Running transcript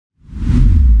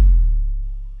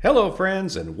Hello,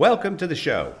 friends, and welcome to the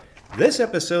show. This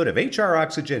episode of HR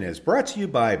Oxygen is brought to you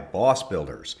by Boss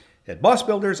Builders. At Boss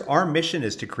Builders, our mission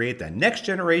is to create the next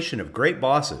generation of great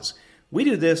bosses. We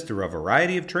do this through a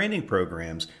variety of training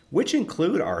programs, which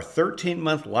include our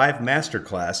 13-month live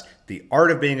masterclass, The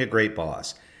Art of Being a Great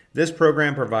Boss. This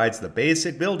program provides the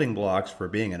basic building blocks for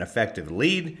being an effective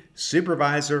lead,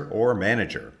 supervisor, or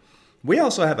manager. We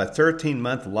also have a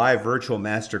 13-month live virtual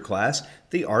masterclass,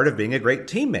 The Art of Being a Great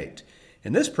Teammate.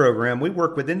 In this program, we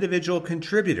work with individual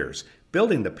contributors,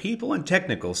 building the people and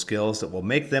technical skills that will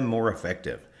make them more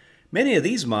effective. Many of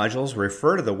these modules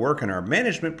refer to the work in our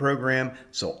management program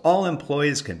so all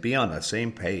employees can be on the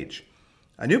same page.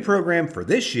 A new program for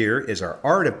this year is our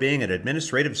Art of Being an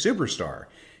Administrative Superstar.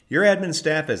 Your admin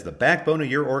staff is the backbone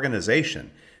of your organization.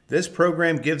 This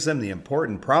program gives them the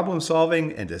important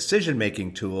problem-solving and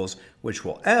decision-making tools which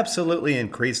will absolutely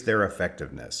increase their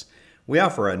effectiveness. We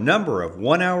offer a number of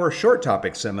one-hour short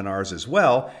topic seminars as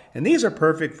well, and these are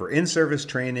perfect for in-service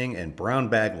training and brown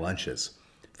bag lunches.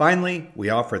 Finally, we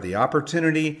offer the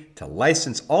opportunity to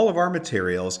license all of our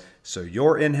materials so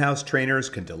your in-house trainers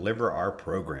can deliver our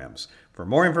programs. For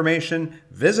more information,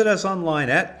 visit us online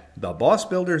at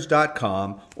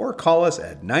thebossbuilders.com or call us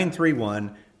at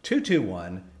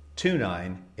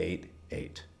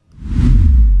 931-221-2988.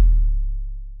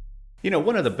 You know,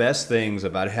 one of the best things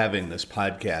about having this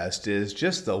podcast is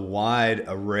just the wide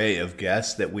array of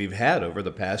guests that we've had over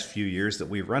the past few years that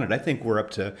we've run it. I think we're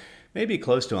up to maybe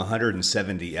close to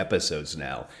 170 episodes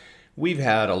now. We've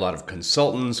had a lot of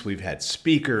consultants, we've had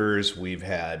speakers, we've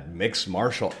had mixed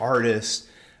martial artists,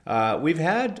 we've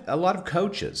had a lot of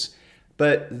coaches.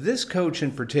 But this coach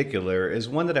in particular is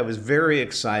one that I was very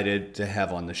excited to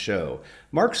have on the show.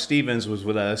 Mark Stevens was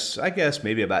with us, I guess,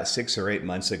 maybe about 6 or 8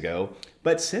 months ago.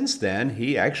 But since then,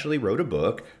 he actually wrote a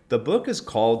book. The book is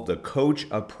called The Coach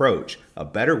Approach, A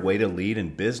Better Way to Lead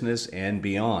in Business and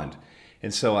Beyond.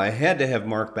 And so I had to have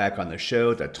Mark back on the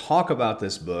show to talk about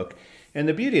this book. And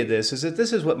the beauty of this is that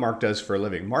this is what Mark does for a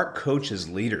living. Mark coaches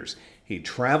leaders. He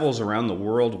travels around the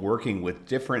world working with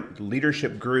different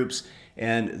leadership groups.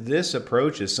 And this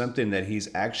approach is something that he's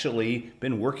actually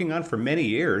been working on for many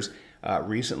years,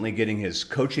 recently getting his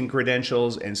coaching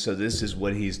credentials. And so this is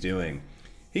what he's doing.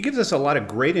 He gives us a lot of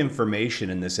great information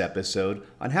in this episode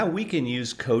on how we can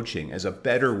use coaching as a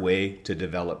better way to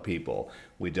develop people.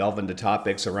 We delve into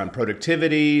topics around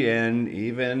productivity, and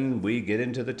even we get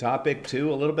into the topic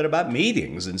too a little bit about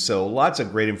meetings. And so lots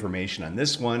of great information on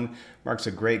this one. Mark's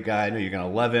a great guy. I know you're going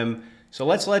to love him. So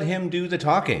let's let him do the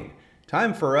talking.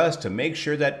 Time for us to make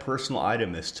sure that personal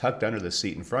item is tucked under the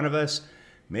seat in front of us.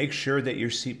 Make sure that your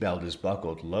seatbelt is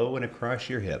buckled low and across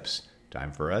your hips.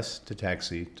 Time for us to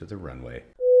taxi to the runway.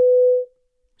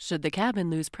 Should the cabin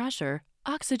lose pressure,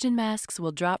 oxygen masks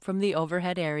will drop from the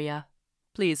overhead area.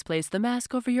 Please place the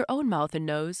mask over your own mouth and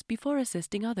nose before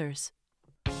assisting others.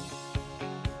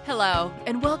 Hello,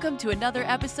 and welcome to another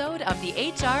episode of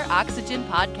the HR Oxygen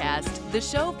Podcast, the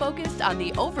show focused on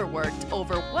the overworked,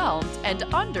 overwhelmed, and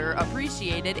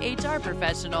underappreciated HR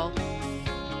professional.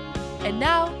 And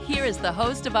now, here is the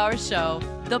host of our show,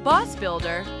 the Boss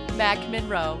Builder, Mac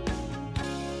Monroe.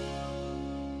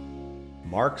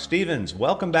 Mark Stevens,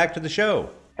 welcome back to the show.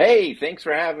 Hey, thanks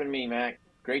for having me, Mac.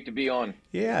 Great to be on.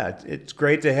 Yeah, it's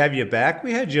great to have you back.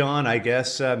 We had you on, I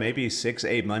guess, maybe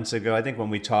 6-8 months ago. I think when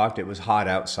we talked, it was hot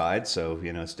outside, so,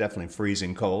 it's definitely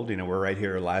freezing cold. We're right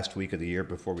here last week of the year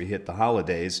before we hit the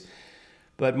holidays.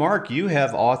 But Mark, you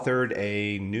have authored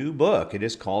a new book. It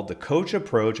is called The Coach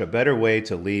Approach, A Better Way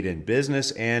to Lead in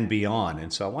Business and Beyond.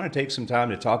 And so I want to take some time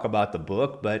to talk about the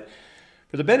book, but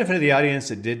for the benefit of the audience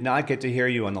that did not get to hear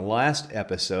you on the last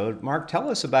episode, Mark, tell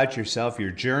us about yourself, your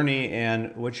journey,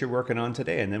 and what you're working on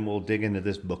today, and then we'll dig into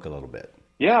this book a little bit.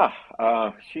 Yeah,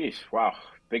 wow,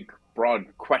 big, broad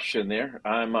question there.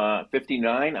 I'm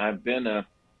 59. I've been an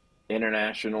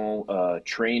international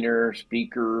trainer,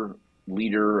 speaker,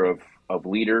 leader of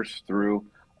leaders through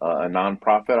a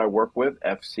nonprofit I work with,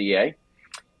 FCA.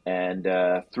 And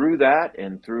through that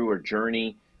and through a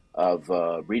journey of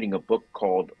reading a book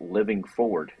called Living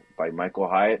Forward by Michael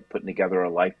Hyatt, putting together a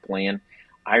life plan.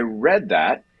 I read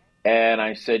that and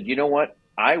I said, you know what?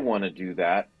 I want to do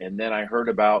that. And then I heard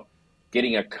about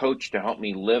getting a coach to help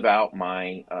me live out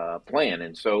my plan.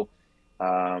 And so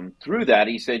through that,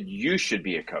 he said, you should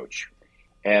be a coach.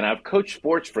 And I've coached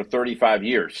sports for 35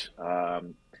 years,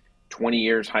 20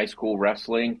 years high school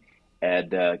wrestling.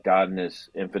 And God in his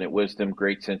infinite wisdom,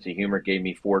 great sense of humor, gave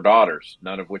me 4 daughters,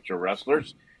 none of which are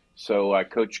wrestlers. So I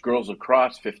coached girls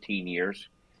lacrosse 15 years.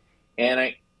 And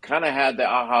I kind of had the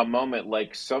aha moment,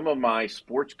 like some of my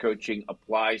sports coaching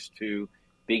applies to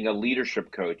being a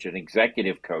leadership coach, an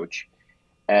executive coach.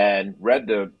 and read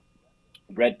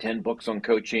 10 books on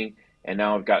coaching, and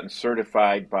now I've gotten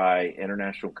certified by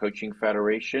International Coaching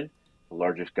Federation, the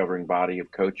largest governing body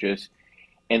of coaches.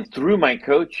 And through my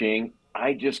coaching,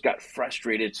 I just got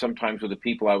frustrated sometimes with the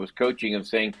people I was coaching of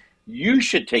saying, you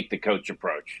should take the coach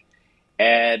approach.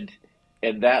 And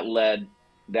that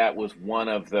was one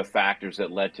of the factors that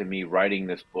led to me writing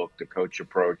this book, The Coach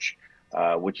Approach,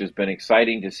 which has been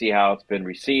exciting to see how it's been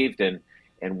received and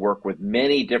work with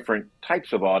many different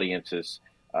types of audiences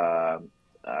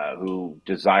who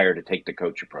desire to take the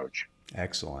coach approach.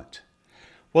 Excellent.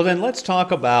 Well, then let's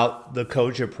talk about The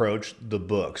Coach Approach, the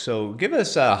book. So give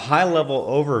us a high-level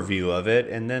overview of it,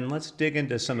 and then let's dig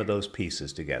into some of those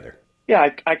pieces together. Yeah,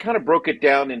 I kind of broke it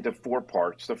down into 4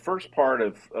 parts. The first part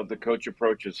of the coach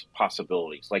approach is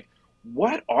possibilities. Like,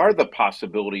 what are the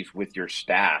possibilities with your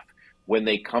staff when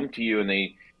they come to you and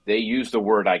they use the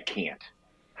word "I can't"?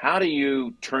 How do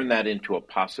you turn that into a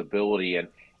possibility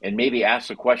and maybe ask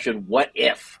the question, what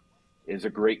if? Is a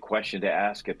great question to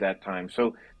ask at that time.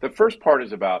 So the first part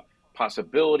is about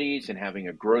possibilities and having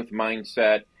a growth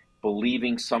mindset,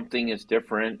 believing something is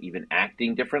different, even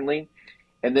acting differently.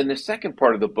 And then the second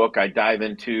part of the book, I dive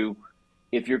into,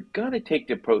 if you're going to take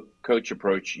the coach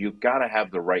approach, you've got to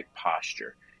have the right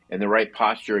posture, and the right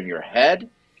posture in your head,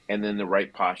 and then the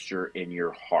right posture in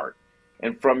your heart.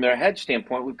 And from their head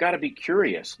standpoint, we've got to be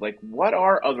curious, like, what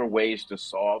are other ways to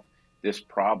solve this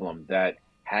problem that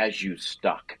has you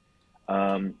stuck?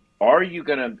 Are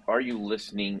you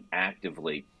listening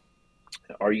actively?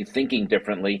 Are you thinking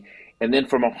differently? And then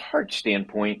from a heart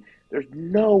standpoint, there's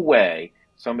no way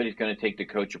somebody's going to take the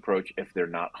coach approach if they're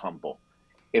not humble.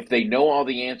 If they know all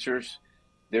the answers,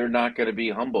 they're not going to be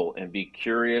humble and be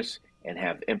curious and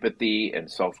have empathy and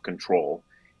self-control.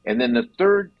 And then the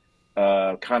third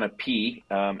kind of P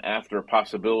after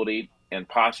possibility and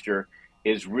posture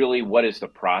is really, what is the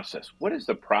process? What is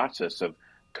the process of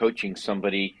coaching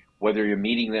somebody, whether you're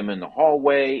meeting them in the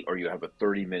hallway or you have a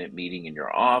 30-minute meeting in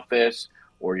your office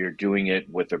or you're doing it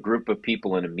with a group of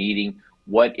people in a meeting?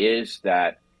 What is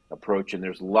that approach? And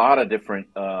there's a lot of different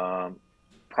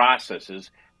processes,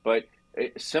 but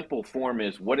a simple form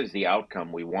is, what is the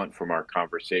outcome we want from our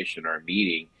conversation, our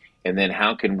meeting, and then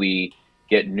how can we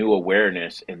get new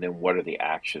awareness, and then what are the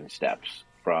action steps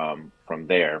from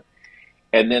there?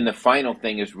 And then the final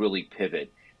thing is really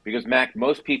pivot, because Mac,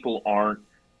 most people aren't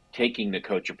taking the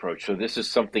coach approach, so this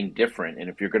is something different. And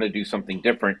if you're going to do something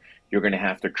different, you're going to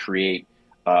have to create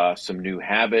some new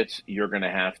habits. You're going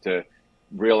to have to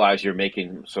realize you're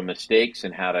making some mistakes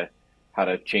and how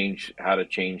to change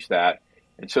that.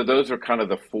 And so those are kind of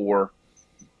the 4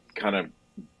 kind of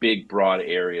big, broad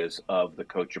areas of the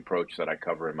coach approach that I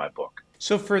cover in my book.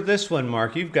 So for this one,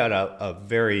 Mark, you've got a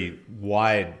very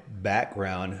wide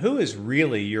background. Who is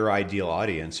really your ideal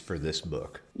audience for this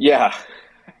book? Yeah.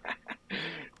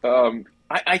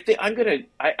 I think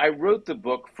I wrote the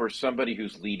book for somebody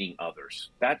who's leading others.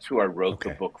 That's who I wrote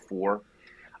the book for.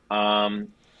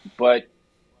 But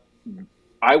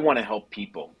I want to help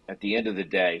people at the end of the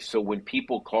day. So when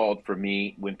people have called for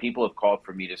me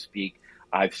to speak,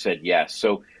 I've said yes.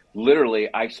 So literally,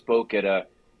 I spoke at a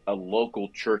local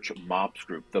church MOPS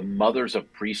group, the mothers of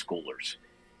preschoolers,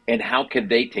 and how can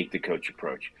they take the coach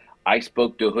approach? I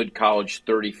spoke to Hood College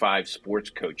 35 sports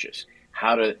coaches.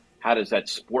 How does that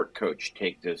sport coach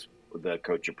take the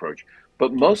coach approach?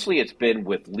 But mostly it's been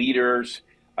with leaders.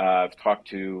 I've talked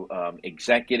to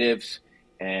executives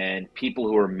and people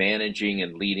who are managing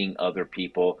and leading other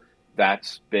people.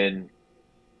 That's been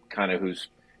kind of who's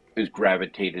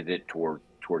gravitated it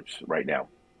towards right now.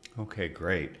 Okay,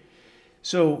 great.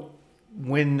 So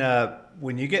when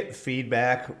you get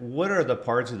feedback, what are the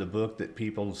parts of the book that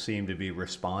people seem to be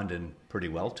responding pretty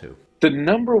well to? The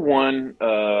number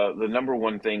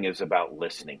one thing is about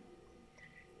listening.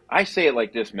 I say it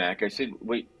like this, Mac. I said,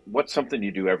 wait, what's something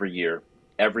you do every year,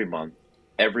 every month,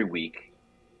 every week,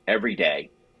 every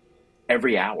day,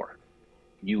 every hour?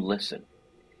 You listen.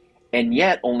 And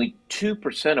yet only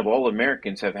 2% of all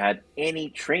Americans have had any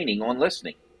training on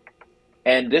listening.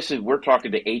 And we're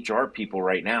talking to HR people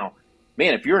right now.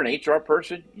 Man, if you're an HR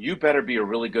person, you better be a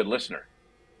really good listener.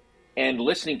 And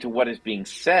listening to what is being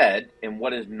said and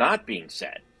what is not being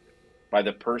said by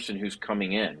the person who's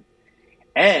coming in.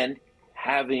 And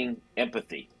having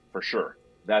empathy, for sure.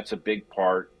 That's a big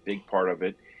part of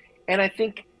it. And I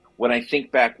think when I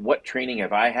think back, what training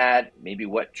have I had? Maybe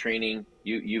what training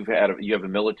you have a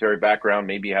military background,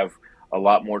 maybe you have a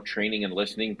lot more training and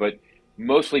listening, but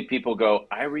mostly people go,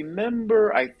 I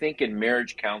remember, I think in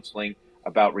marriage counseling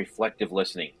about reflective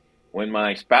listening. When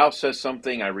my spouse says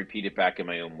something, I repeat it back in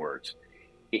my own words.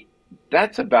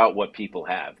 That's about what people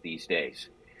have these days.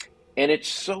 And it's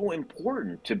so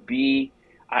important to be,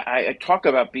 I talk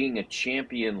about being a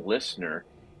champion listener,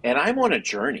 and I'm on a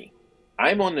journey.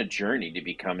 I'm on the journey to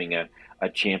becoming a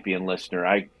champion listener.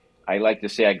 I like to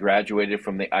say I graduated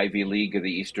from the Ivy League of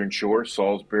the Eastern Shore,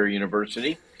 Salisbury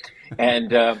University,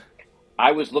 and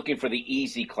I was looking for the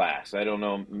easy class. I don't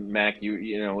know, Mac,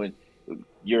 you know,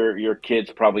 your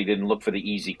kids probably didn't look for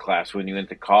the easy class when you went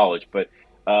to college, but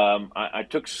I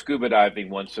took scuba diving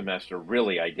one semester.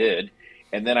 Really, I did.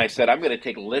 And then I said, I'm going to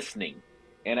take listening.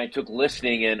 And I took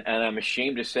listening, and I'm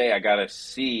ashamed to say I got a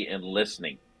C in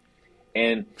listening.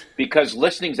 And because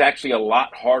listening is actually a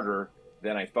lot harder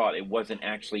than I thought. It wasn't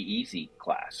actually easy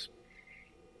class.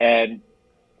 And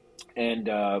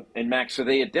Max, so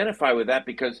they identify with that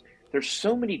because there's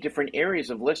so many different areas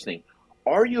of listening.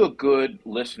 Are you a good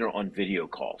listener on video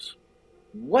calls?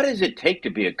 What does it take to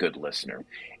be a good listener?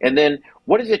 And then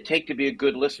what does it take to be a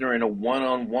good listener in a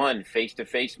one-on-one,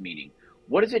 face-to-face meeting?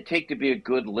 What does it take to be a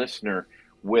good listener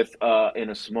with in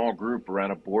a small group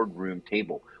around a boardroom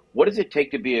table? What does it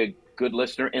take to be a good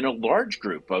listener in a large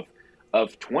group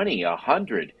of 20,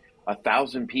 100,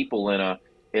 1,000 people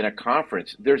in a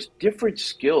conference? There's different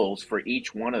skills for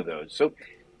each one of those. So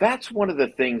that's one of the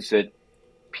things that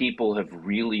people have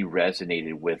really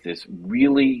resonated with, is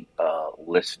really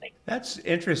listening. That's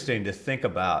interesting to think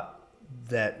about,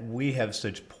 that we have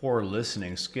such poor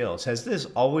listening skills. Has this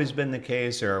always been the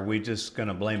case, or are we just going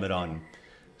to blame it on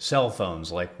cell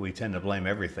phones like we tend to blame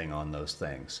everything on those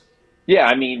things? Yeah,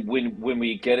 I mean, when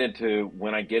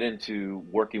I get into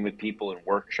working with people in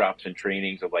workshops and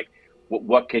trainings of like,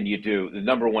 what can you do? The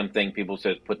number one thing people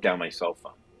say is put down my cell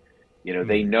phone. You know,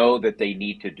 they know that they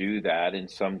need to do that, and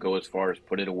some go as far as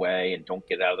put it away and don't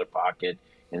get it out of their pocket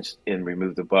and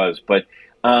remove the buzz. But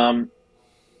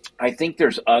I think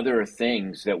there's other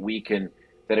things that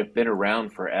that have been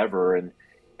around forever,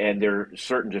 and there are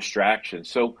certain distractions.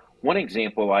 So one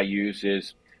example I use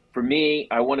is, for me,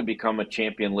 I want to become a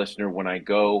champion listener when I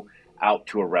go out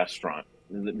to a restaurant.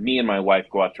 Me and my wife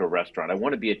go out to a restaurant. I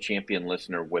want to be a champion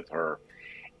listener with her.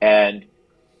 And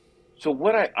so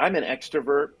I'm an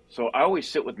extrovert, so I always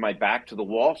sit with my back to the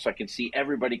wall so I can see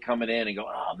everybody coming in and go,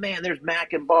 oh man, there's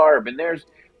Mac and Barb, and there's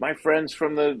my friends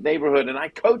from the neighborhood, and I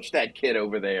coach that kid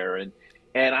over there, and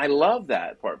I love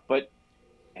that part. But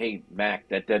hey, Mac,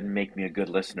 that doesn't make me a good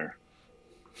listener.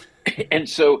 And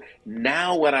so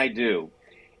now what I do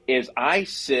is I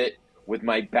sit with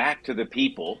my back to the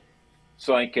people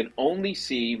so I can only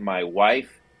see my wife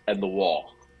and the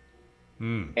wall.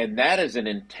 And that is an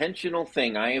intentional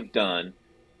thing I have done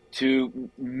to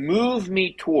move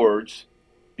me towards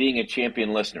being a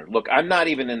champion listener. Look, I'm not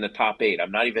even in the top 8.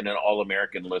 I'm not even an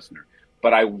All-American listener,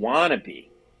 but I want to be.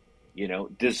 You know,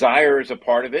 desire is a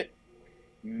part of it.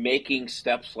 Making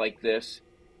steps like this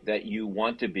that you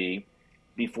want to be.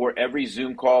 Before every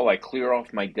Zoom call, I clear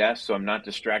off my desk so I'm not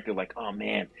distracted like, oh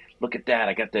man, look at that.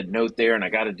 I got that note there, and I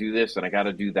got to do this and I got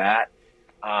to do that.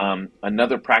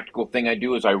 Another practical thing I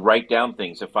do is I write down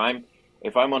things. If I'm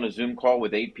on a Zoom call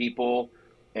with 8 people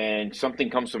and something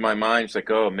comes to my mind, it's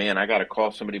like, oh man, I got to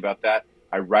call somebody about that.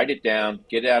 I write it down,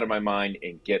 get it out of my mind,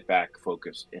 and get back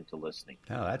focused into listening.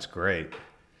 Oh, that's great.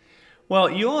 Well,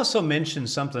 you also mentioned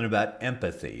something about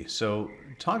empathy. So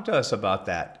talk to us about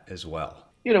that as well.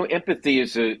 You know, empathy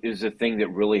is a thing that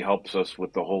really helps us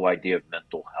with the whole idea of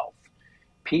mental health.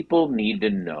 People need to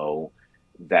know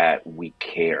that we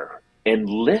care. And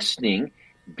listening,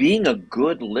 being a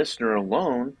good listener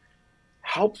alone,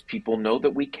 helps people know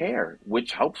that we care,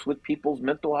 which helps with people's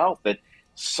mental health, that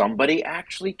somebody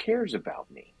actually cares about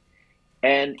me.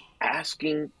 And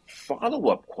asking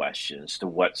follow-up questions to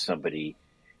what somebody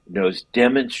knows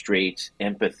demonstrates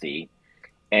empathy,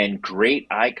 and great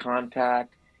eye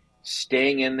contact,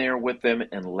 staying in there with them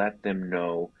and let them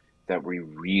know that we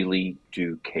really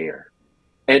do care.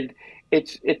 And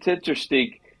it's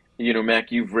interesting. You know,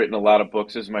 Mac, you've written a lot of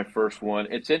books. This is my first one.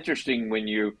 It's interesting when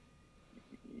you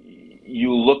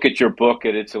look at your book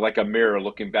and it's like a mirror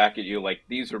looking back at you, like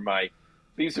these are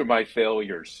my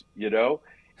failures, you know?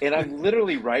 And I'm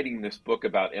literally writing this book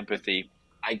about empathy.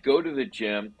 I go to the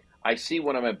gym, I see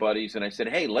one of my buddies, and I said,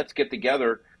 hey, let's get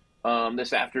together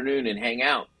this afternoon and hang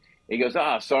out. He goes,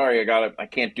 sorry, I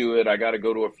can't do it. I got to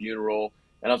go to a funeral.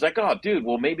 And I was like, oh, dude,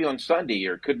 well, maybe on Sunday,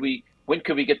 or when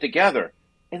could we get together?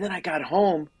 And then I got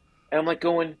home. And I'm like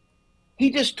going,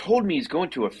 he just told me he's going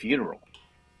to a funeral.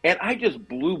 And I just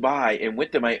blew by and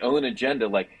went to my own agenda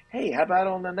like, hey, how about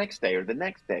on the next day or the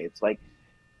next day? It's like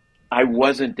I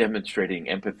wasn't demonstrating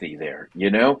empathy there,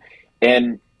 you know?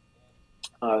 And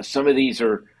some of these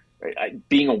are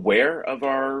being aware of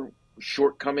our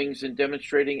shortcomings in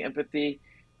demonstrating empathy,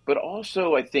 but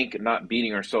also I think not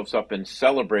beating ourselves up and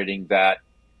celebrating that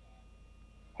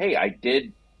hey, I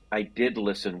did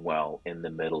listen well in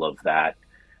the middle of that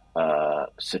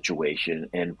situation,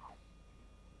 and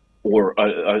or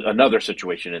another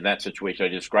situation. In that situation I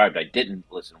described, I didn't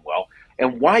listen well.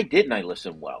 And why didn't I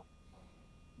listen well?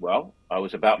 Well, I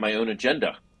was about my own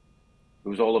agenda. It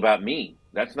was all about me.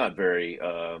 That's not very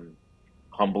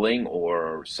humbling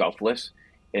or selfless.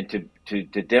 And to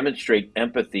demonstrate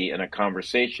empathy in a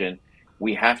conversation,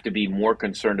 we have to be more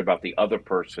concerned about the other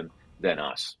person than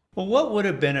us. Well, what would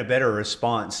have been a better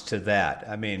response to that?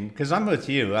 I mean, because I'm with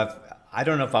you. I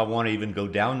don't know if I want to even go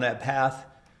down that path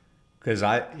because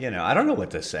I don't know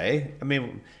what to say. I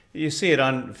mean, you see it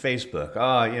on Facebook.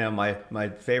 Oh, my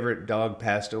favorite dog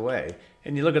passed away,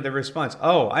 and you look at the response.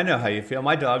 Oh, I know how you feel.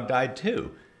 My dog died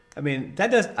too. I mean,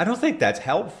 I don't think that's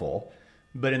helpful.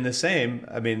 But in the same,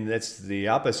 I mean, that's the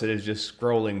opposite is just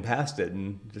scrolling past it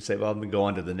and to say, well, let me go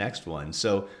on to the next one.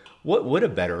 So, what would a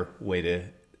better way to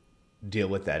deal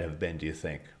with that have been, do you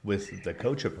think, with the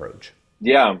coach approach?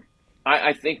 Yeah,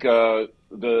 I think the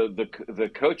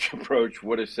coach approach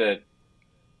would have said,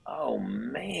 "Oh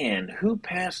man, who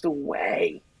passed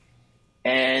away?"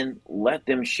 and let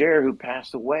them share who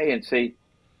passed away and say,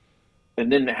 and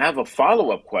then have a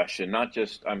follow up question, not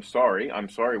just "I'm sorry." "I'm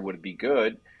sorry" would be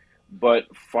good, but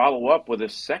follow up with a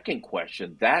second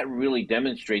question. That really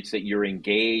demonstrates that you're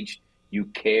engaged, you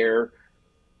care,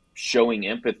 showing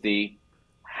empathy.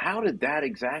 How did that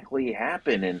exactly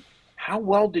happen? And how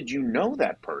well did you know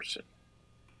that person?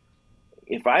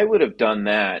 If I would have done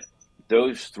that,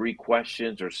 those three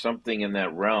questions or something in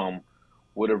that realm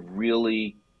would have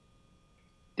really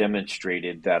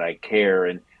demonstrated that I care.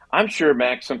 And I'm sure,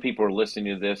 Max, some people are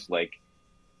listening to this like,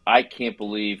 I can't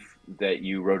believe that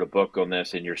you wrote a book on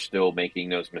this and you're still making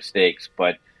those mistakes.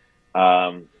 But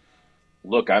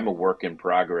look, I'm a work in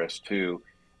progress too.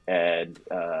 And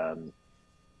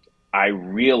I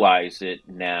realize it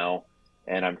now,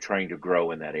 and I'm trying to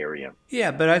grow in that area.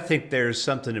 Yeah, but I think there's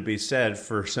something to be said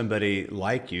for somebody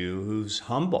like you who's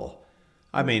humble.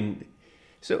 I mean,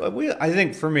 I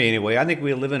think for me anyway, I think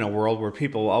we live in a world where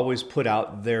people always put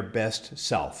out their best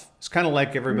self. It's kind of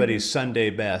like everybody's Sunday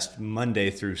best,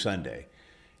 Monday through Sunday.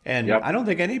 And Yep. I don't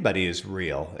think anybody is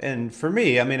real. And for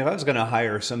me, I mean, if I was going to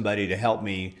hire somebody to help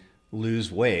me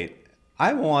lose weight,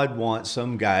 I would want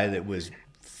some guy that was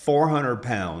 400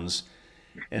 pounds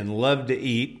and loved to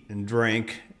eat and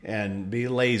drink and be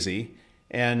lazy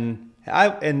and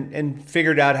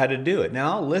figured out how to do it.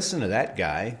 Now I'll listen to that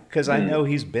guy because I know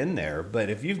he's been there. But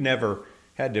if you've never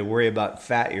had to worry about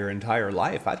fat your entire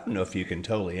life, I don't know if you can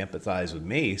totally empathize with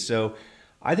me. So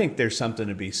I think there's something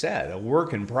to be said. A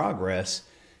work in progress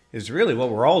is really what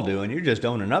we're all doing. You're just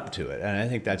owning up to it. And I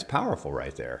think that's powerful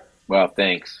right there. Well,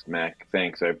 thanks, Mac.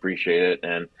 Thanks. I appreciate it.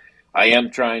 And I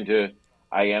am trying to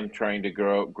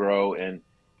grow. And,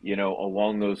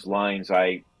 along those lines,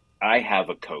 I have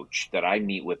a coach that I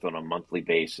meet with on a monthly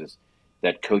basis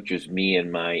that coaches me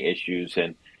in my issues.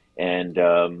 And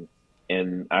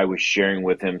I was sharing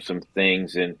with him some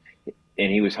things and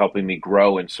he was helping me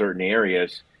grow in certain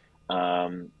areas.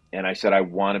 And I said, I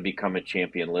want to become a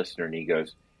champion listener. And he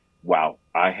goes, wow,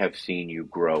 I have seen you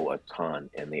grow a ton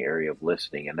in the area of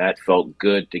listening. And that felt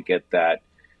good to get that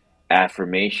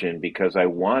affirmation because I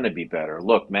want to be better.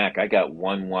 Look, Mac, I got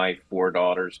one wife, 4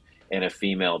 daughters, and a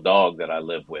female dog that I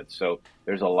live with. So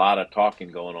there's a lot of talking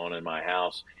going on in my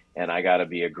house, and I got to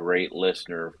be a great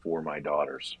listener for my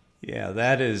daughters. Yeah,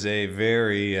 that is a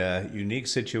very unique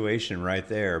situation right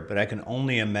there. But I can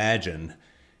only imagine,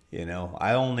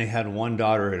 I only had one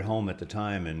daughter at home at the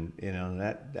time, and,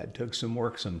 that took some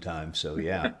work sometimes. So,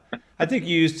 yeah. I think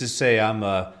you used to say I'm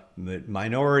a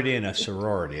minority in a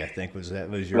sorority, I think was your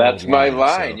That's old my line.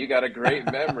 line. You got a great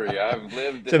memory. I've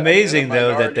lived. It's amazing in a though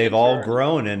that minority they've all sorority.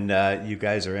 grown and you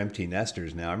guys are empty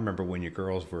nesters now. I remember when your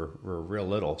girls were real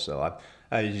little. So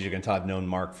as you can tell, I've known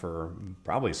Mark for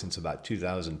probably since about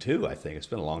 2002. I think it's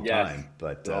been a long Yes, time,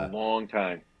 but a long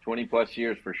time, 20 plus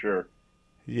years for sure.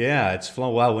 yeah, it's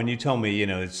flown. Well, when you told me,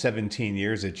 it's 17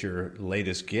 years at your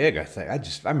latest gig, I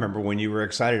remember when you were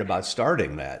excited about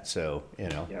starting that. So,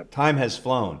 Yep. time has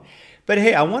flown. But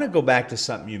hey, I want to go back to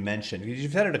something you mentioned because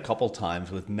you've said it a couple times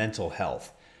with mental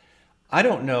health. I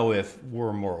don't know if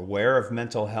we're more aware of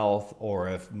mental health or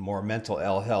if more mental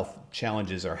health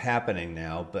challenges are happening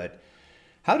now, but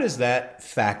how does that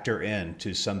factor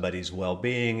into somebody's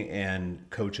well-being and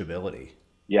coachability?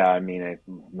 Yeah, I mean,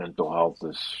 mental health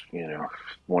is,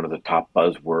 one of the top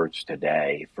buzzwords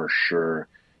today for sure.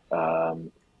 I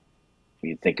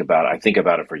think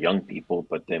about it for young people,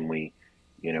 but then we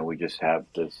just have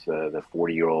this, the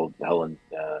 40-year-old Helen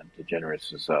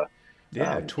DeGeneres is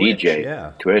Yeah, Twitch, DJ.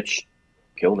 yeah. Twitch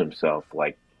killed himself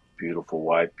like beautiful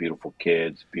wife, beautiful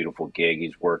kids, beautiful gig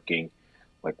he's working.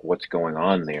 Like, what's going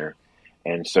on there?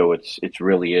 And so it's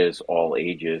really is all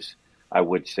ages. I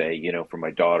would say, for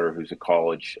my daughter, who's a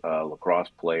college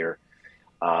lacrosse player,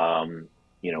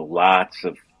 lots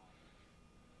of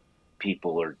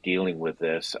people are dealing with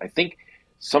this. I think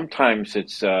sometimes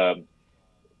it's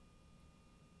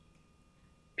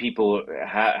people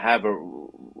have a.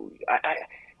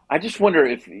 I just wonder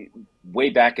if way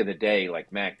back in the day,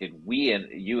 like Mac, did we and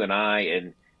you and I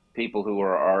and people who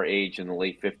are our age in the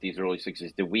late 50s, early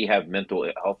 60s, did we have mental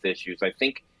health issues? I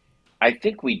think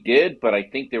we did, but I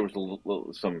think there was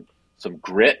some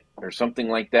grit or something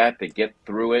like that to get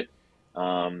through it.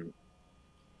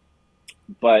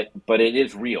 But it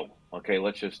is real. Okay, I'm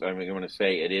going to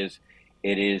say it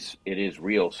is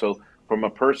real. So from a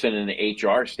person in the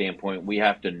HR standpoint, we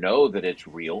have to know that it's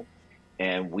real,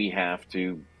 and we have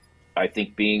to, I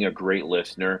think, being a great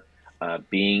listener,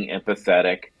 being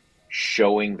empathetic,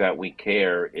 showing that we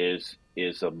care is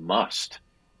a must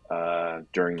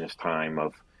during this time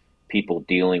of people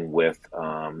dealing with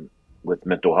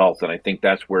mental health. And I think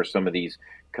that's where some of these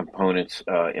components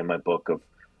in my book of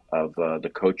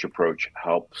the coach approach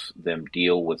helps them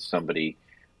deal with somebody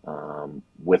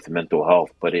with mental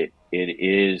health. But it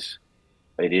is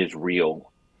real,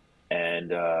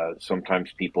 and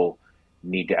sometimes people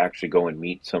need to actually go and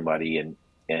meet somebody and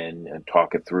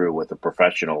talk it through with a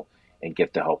professional and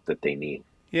get the help that they need.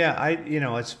 Yeah,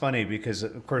 it's funny because,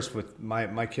 of course, with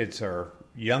my kids are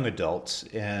young adults,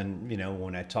 and,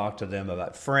 when I talk to them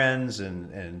about friends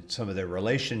and some of their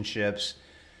relationships,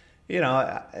 and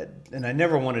I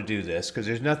never want to do this because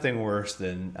there's nothing worse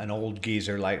than an old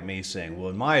geezer like me saying, well,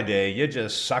 in my day, you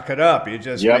just suck it up. You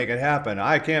just make it happen.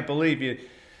 I can't believe you.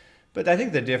 But I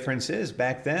think the difference is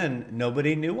back then,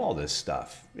 nobody knew all this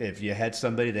stuff. If you had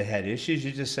somebody that had issues,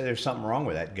 you just say there's something wrong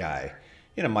with that guy.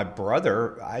 My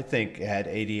brother, I think, had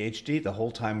ADHD the whole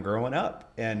time growing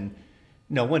up, and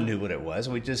no one knew what it was.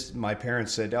 My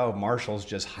parents said, oh, Marshall's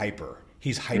just hyper.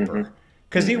 He's hyper.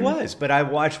 Because he was. But I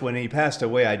watched when he passed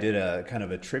away, I did a kind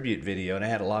of a tribute video, and I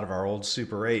had a lot of our old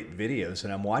Super 8 videos,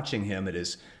 and I'm watching him at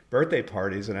his birthday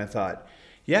parties, and I thought,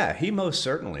 yeah, he most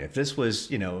certainly, if this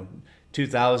was,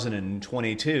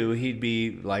 2022, he'd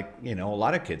be like, a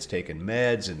lot of kids taking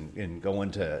meds and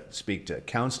going to speak to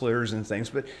counselors and things,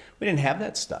 but we didn't have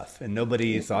that stuff, and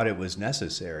nobody thought it was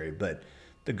necessary. But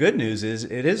the good news is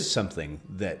it is something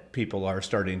that people are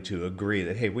starting to agree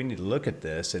that, hey, we need to look at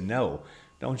this, and no,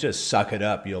 don't just suck it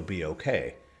up, you'll be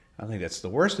okay. I think that's the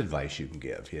worst advice you can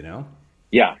give,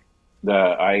 Yeah,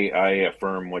 I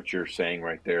affirm what you're saying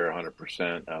right there,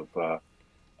 100%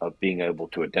 of being able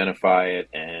to identify it,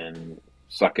 and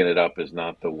sucking it up is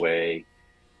not the way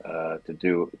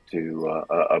to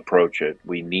approach it.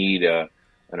 We need an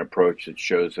approach that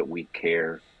shows that we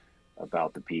care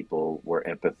about the people. We're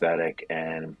empathetic,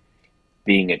 and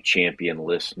being a champion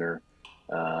listener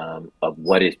of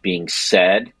what is being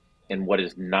said and what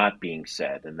is not being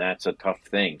said, and that's a tough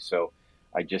thing. So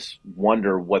I just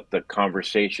wonder what the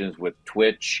conversations with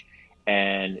Twitch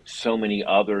and so many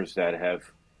others that have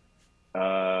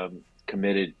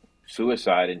committed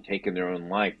suicide and taken their own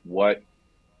life, what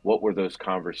were those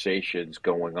conversations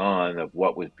going on of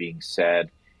what was being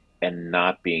said and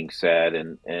not being said,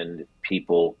 and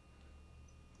people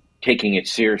taking it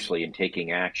seriously and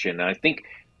taking action. And I think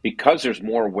because there's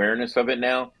more awareness of it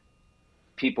now,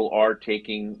 people are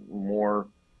taking more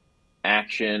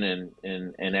action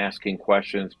and asking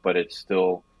questions, but it's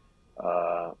still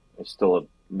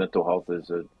mental health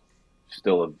is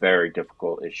still a very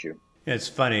difficult issue. It's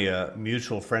funny, a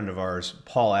mutual friend of ours,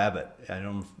 Paul Abbott, I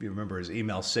don't know if you remember his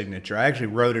email signature. I actually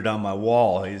wrote it on my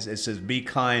wall. It says, be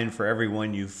kind, for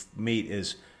everyone you meet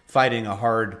is fighting a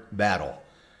hard battle.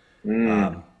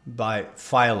 By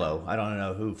Philo. I don't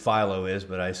know who Philo is,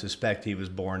 but I suspect he was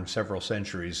born several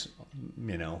centuries,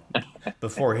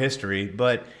 before history.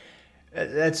 But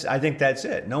I think that's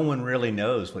it. No one really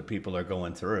knows what people are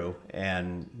going through.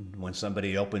 And when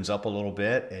somebody opens up a little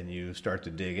bit and you start to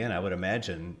dig in, I would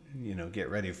imagine, get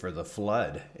ready for the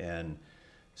flood. And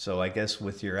so I guess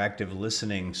with your active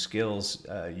listening skills,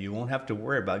 you won't have to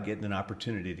worry about getting an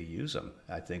opportunity to use them.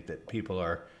 I think that people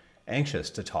are anxious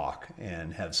to talk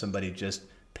and have somebody just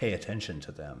pay attention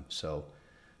to them. So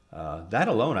that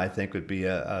alone, I think, would be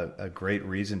a great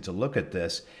reason to look at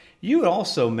this. You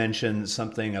also mentioned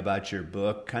something about your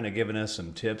book, kind of giving us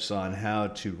some tips on how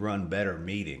to run better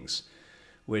meetings,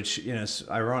 which, it's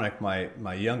ironic.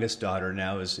 My youngest daughter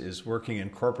now is working in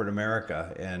corporate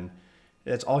America, and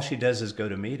that's all she does is go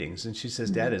to meetings. And she says,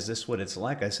 Dad, is this what it's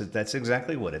like? I said, that's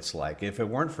exactly what it's like. If it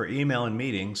weren't for email and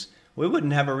meetings, we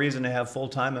wouldn't have a reason to have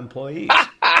full-time employees.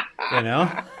 you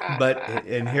know. But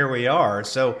and here we are.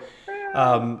 So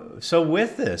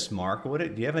with this, Mark,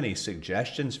 do you have any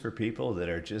suggestions for people that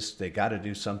are just they got to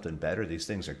do something better? These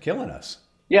things are killing us.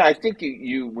 Yeah, I think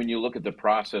you when you look at the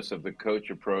process of the coach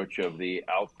approach of the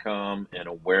outcome and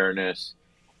awareness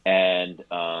and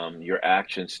your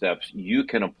action steps, you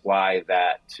can apply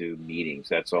that to meetings.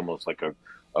 That's almost like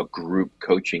a group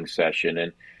coaching session.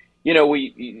 And,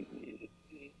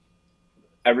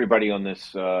 everybody on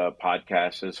this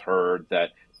podcast has heard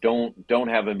that don't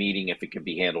have a meeting if it can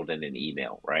be handled in an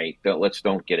email, right?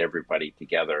 Don't get everybody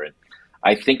together. And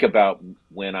I think about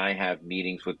when I have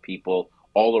meetings with people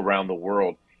all around the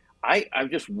world, I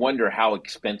just wonder how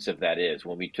expensive that is.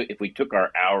 If we took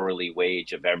our hourly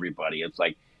wage of everybody, it's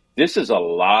like this is a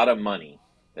lot of money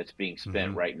that's being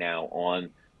spent right now on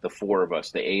the 4 of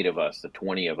us, the 8 of us, the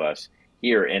 20 of us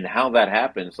here, and how that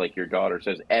happens, like your daughter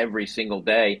says, every single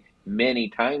day, many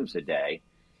times a day.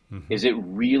 Is it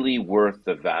really worth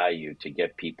the value to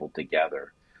get people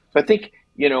together? So I think,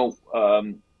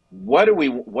 what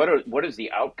is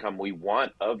the outcome we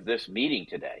want of this meeting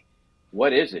today?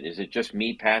 What is it? Is it just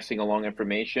me passing along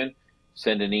information?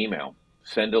 Send an email,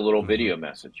 send a little video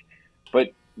message.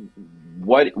 But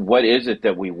what is it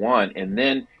that we want? And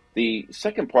then the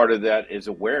second part of that is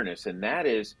awareness, and that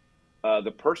is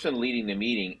the person leading the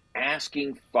meeting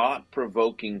asking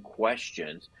thought-provoking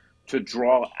questions to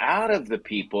draw out of the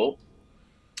people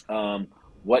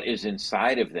what is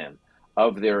inside of them,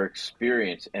 of their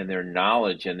experience and their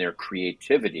knowledge and their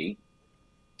creativity,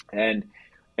 and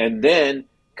then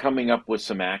coming up with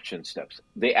some action steps.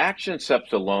 The action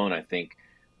steps alone, I think,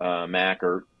 Mac,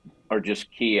 are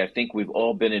just key. I think we've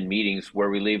all been in meetings where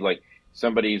we leave like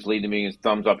somebody's leading the meeting,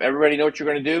 thumbs up. Everybody know what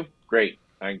you're going to do? Great.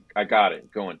 I got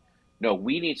it going. No,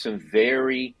 we need some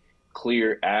very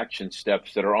clear action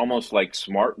steps that are almost like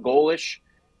SMART goal-ish.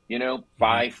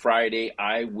 By Friday,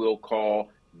 I will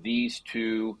call these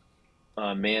 2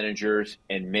 managers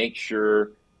and make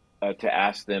sure to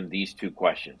ask them these 2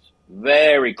 questions.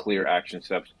 Very clear action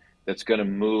steps that's going to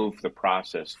move the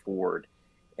process forward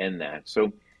in that.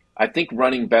 So I think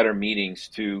running better meetings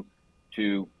to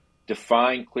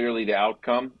define clearly the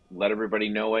outcome, let everybody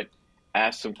know it,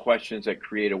 ask some questions that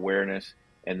create awareness,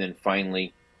 and then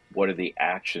finally, what are the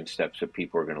action steps that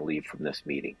people are going to leave from this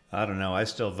meeting? I don't know. I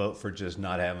still vote for just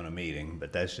not having a meeting,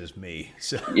 but that's just me.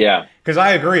 So, yeah. Because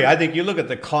I agree. I think you look at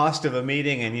the cost of a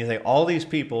meeting and you think all these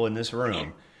people in this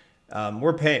room,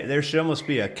 we're paying. There should almost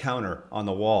be a counter on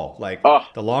the wall. Like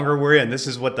the longer we're in, this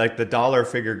is what like the dollar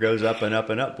figure goes up and up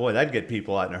and up. Boy, that'd get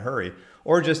people out in a hurry.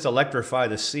 Or just electrify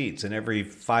the seats, and every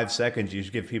 5 seconds you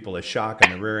give people a shock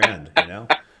in the rear end.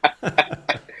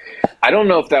 I don't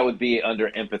know if that would be under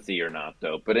empathy or not,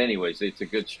 though. But anyways, it's a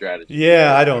good strategy.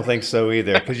 Yeah, I don't think so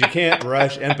either, because you can't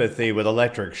rush empathy with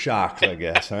electric shocks, I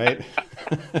guess, right?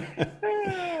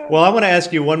 Well, I want to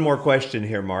ask you one more question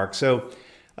here, Mark. So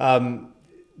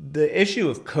the issue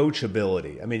of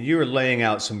coachability, I mean, you were laying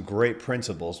out some great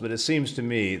principles, but it seems to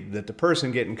me that the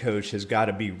person getting coached has got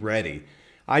to be ready.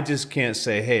 I just can't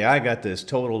say, hey, I got this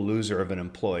total loser of an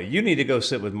employee. You need to go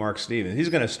sit with Mark Stevens. He's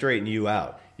going to straighten you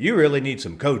out. You really need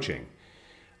some coaching.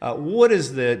 What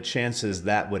is the chances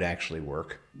that would actually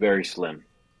work? Very slim.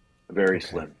 Very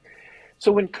slim.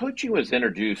 So when coaching was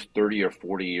introduced 30 or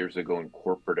 40 years ago in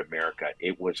corporate America,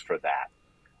 it was for that.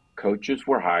 Coaches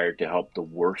were hired to help the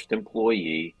worst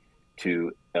employee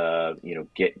to,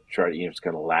 it's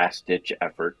kind of last ditch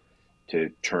effort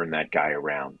to turn that guy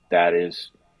around. That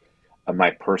is my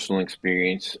personal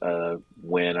experience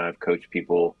when I've coached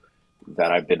people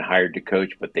that I've been hired to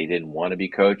coach, but they didn't want to be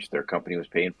coached. Their company was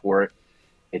paying for it.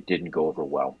 It didn't go over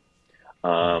well.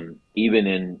 Even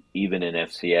in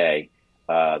FCA,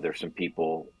 there's some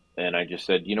people, and I just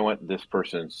said, you know what, this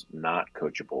person's not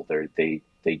coachable.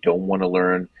 They don't want to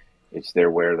learn. It's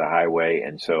their way or the highway,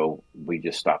 and so we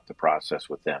just stopped the process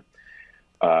with them.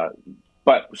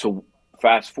 But so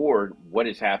fast forward, what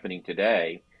is happening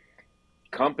today?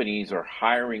 Companies are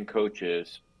hiring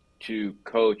coaches to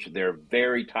coach their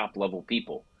very top level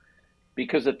people,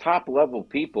 because the top level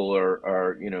people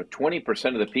are 20%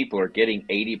 of the people are getting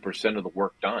 80% of the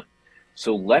work done.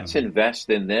 So let's invest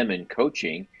in them in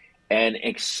coaching and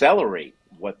accelerate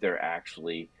what they're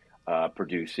actually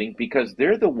producing, because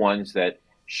they're the ones that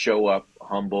show up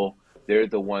humble. They're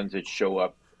the ones that show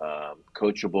up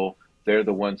coachable. They're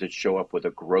the ones that show up with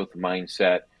a growth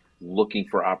mindset, looking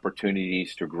for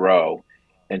opportunities to grow.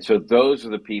 And so those are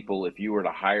the people, if you were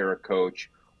to hire a coach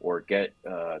or get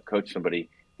coach somebody,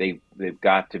 they've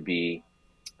got to be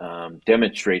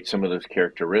demonstrate some of those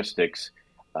characteristics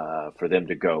for them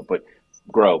to grow.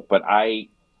 But I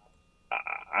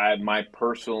my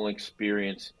personal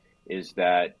experience is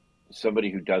that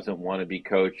somebody who doesn't want to be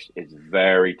coached, it's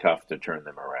very tough to turn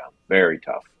them around. Very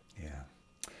tough. Yeah.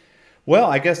 Well,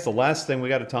 I guess the last thing we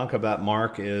got to talk about,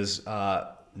 Mark, is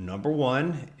number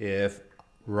one, if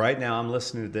right now I'm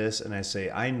listening to this and I say,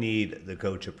 I need the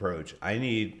coach approach, I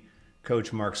need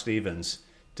Coach Mark Stevens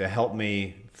to help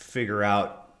me figure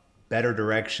out better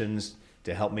directions,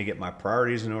 to help me get my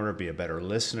priorities in order, be a better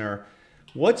listener.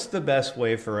 What's the best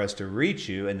way for us to reach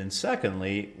you? And then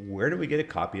secondly, where do we get a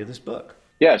copy of this book?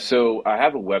 Yeah, so I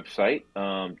have a website,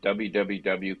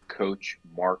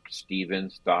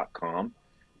 www.coachmarkstevens.com,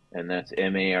 and that's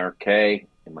MARK,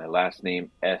 and my last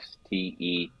name,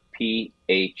 STEPHENS,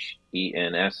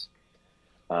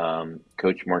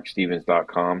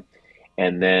 coachmarkstevens.com.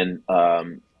 And then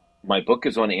my book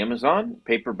is on Amazon,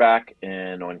 paperback,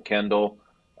 and on Kindle.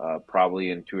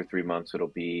 Probably in 2 or 3 months, it'll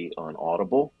be on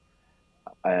Audible.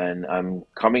 And I'm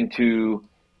coming to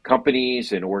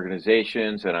companies and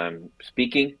organizations, and I'm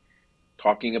speaking,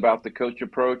 talking about the coach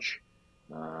approach,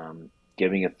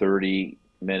 giving a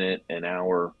 30-minute, an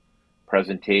hour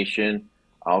presentation.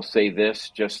 I'll say this,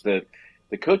 just that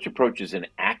the coach approach is an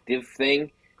active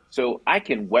thing. So I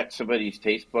can whet somebody's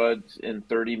taste buds in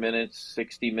 30 minutes,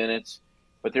 60 minutes,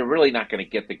 but they're really not going to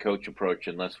get the coach approach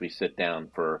unless we sit down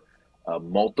for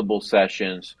multiple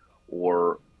sessions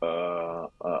or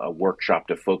a workshop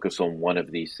to focus on one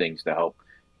of these things to help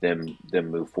them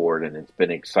move forward. And it's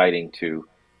been exciting to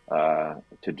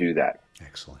do that.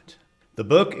 Excellent. The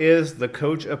book is The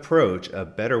Coach Approach, A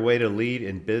Better Way to Lead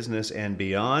in Business and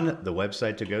Beyond. The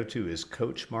website to go to is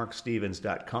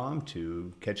coachmarkstevens.com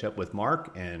to catch up with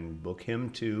Mark and book him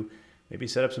to maybe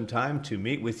set up some time to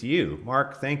meet with you.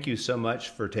 Mark, thank you so much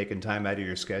for taking time out of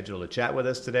your schedule to chat with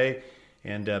us today.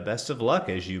 And best of luck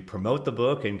as you promote the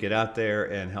book and get out there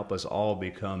and help us all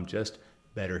become just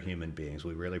better human beings.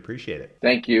 We really appreciate it.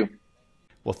 Thank you.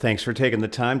 Well, thanks for taking the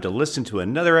time to listen to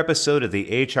another episode of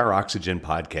the HR Oxygen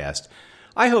podcast.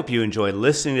 I hope you enjoy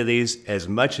listening to these as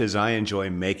much as I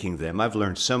enjoy making them. I've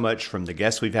learned so much from the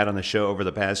guests we've had on the show over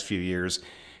the past few years,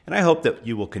 and I hope that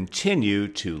you will continue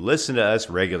to listen to us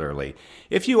regularly.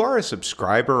 If you are a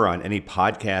subscriber on any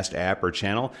podcast app or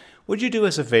channel, would you do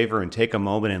us a favor and take a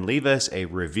moment and leave us a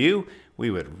review? We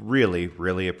would really,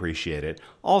 really appreciate it.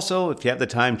 Also, if you have the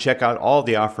time, check out all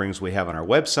the offerings we have on our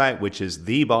website, which is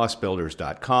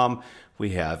thebossbuilders.com.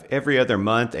 We have every other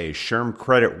month a SHRM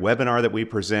Credit webinar that we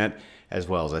present, as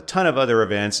well as a ton of other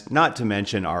events, not to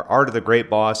mention our Art of the Great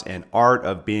Boss and Art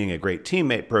of Being a Great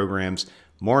Teammate programs.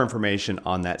 More information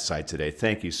on that site today.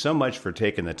 Thank you so much for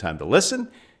taking the time to listen,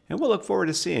 and we'll look forward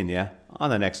to seeing you on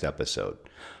the next episode.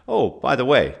 Oh, by the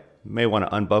way, you may want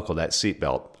to unbuckle that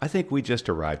seatbelt. I think we just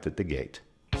arrived at the gate.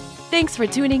 Thanks for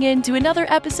tuning in to another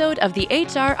episode of the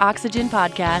HR Oxygen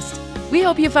podcast. We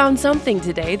hope you found something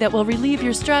today that will relieve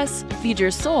your stress, feed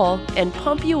your soul, and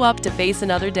pump you up to face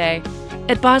another day.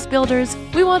 At Boss Builders,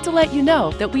 we want to let you know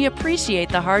that we appreciate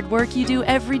the hard work you do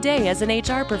every day as an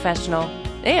HR professional.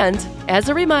 And, as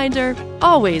a reminder,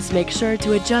 always make sure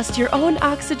to adjust your own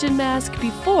oxygen mask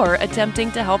before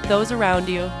attempting to help those around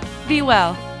you. Be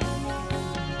well.